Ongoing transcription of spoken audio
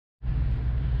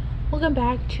Welcome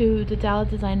back to the Dallas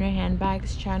Designer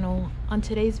Handbags channel. On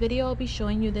today's video, I'll be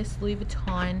showing you this Louis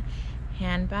Vuitton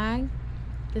handbag.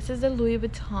 This is the Louis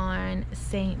Vuitton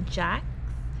St. Jacques.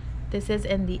 This is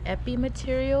in the epi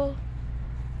material.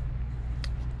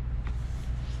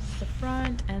 This is the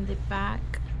front and the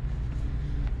back.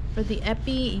 For the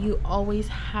epi, you always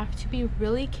have to be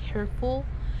really careful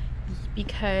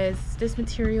because this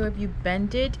material, if you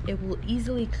bend it, it will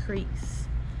easily crease.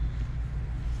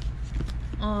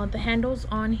 The handles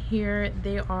on here,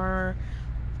 they are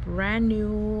brand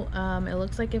new. It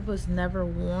looks like it was never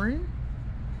worn.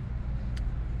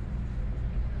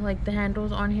 Like, the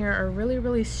handles on here are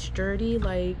really sturdy,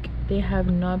 like they have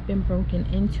not been broken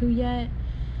into yet,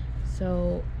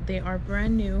 so they are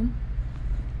brand new.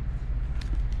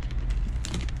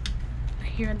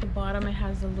 Here at the bottom, it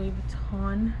has the Louis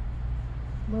Vuitton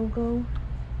logo.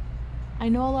 I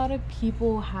know a lot of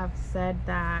people have said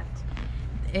that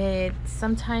it's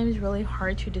sometimes really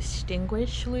hard to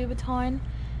distinguish Louis Vuitton,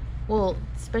 well,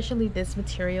 especially this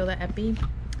material, the epi.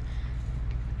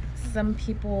 Some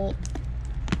people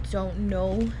don't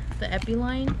know the epi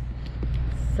line,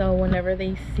 so whenever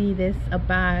they see a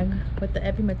bag with the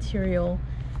epi material,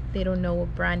 they don't know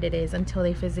what brand it is until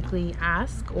they physically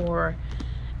ask or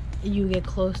you get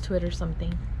close to it or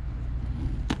something.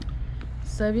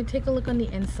 So if you take a look on the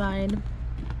inside,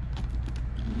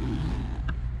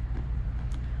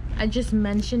 I just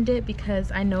mentioned it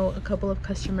because I know a couple of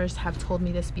customers have told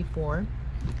me this before,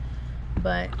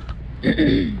 but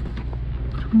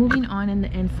moving on in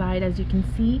the inside, as you can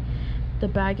see, the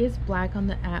bag is black on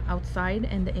the outside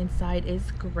and the inside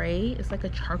is gray. It's like a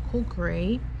charcoal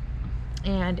gray,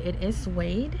 and it is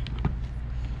suede.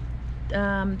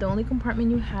 The only compartment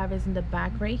you have is in the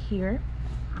back right here,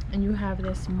 and you have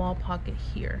this small pocket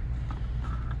here.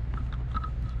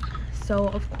 So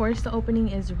of course the opening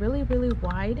is really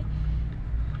wide.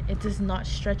 It does not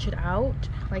stretch it out,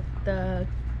 like the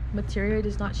material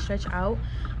does not stretch out,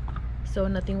 so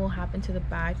nothing will happen to the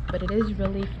bag, but it is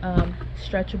really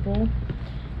stretchable,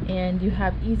 and you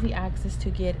have easy access to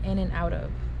get in and out of.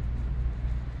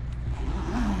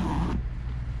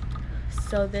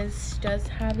 So this does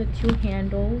have the two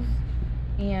handles,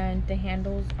 and the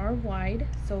handles are wide,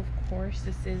 so of course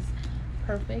this is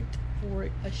perfect for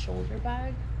a shoulder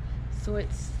bag. So it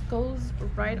goes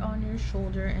right on your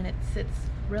shoulder and it sits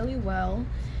really well.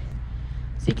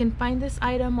 So you can find this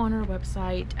item on our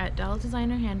website at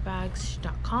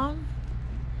dallasdesignerhandbags.com.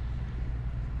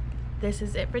 This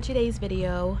is it for today's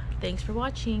video. Thanks for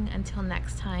watching. Until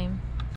next time.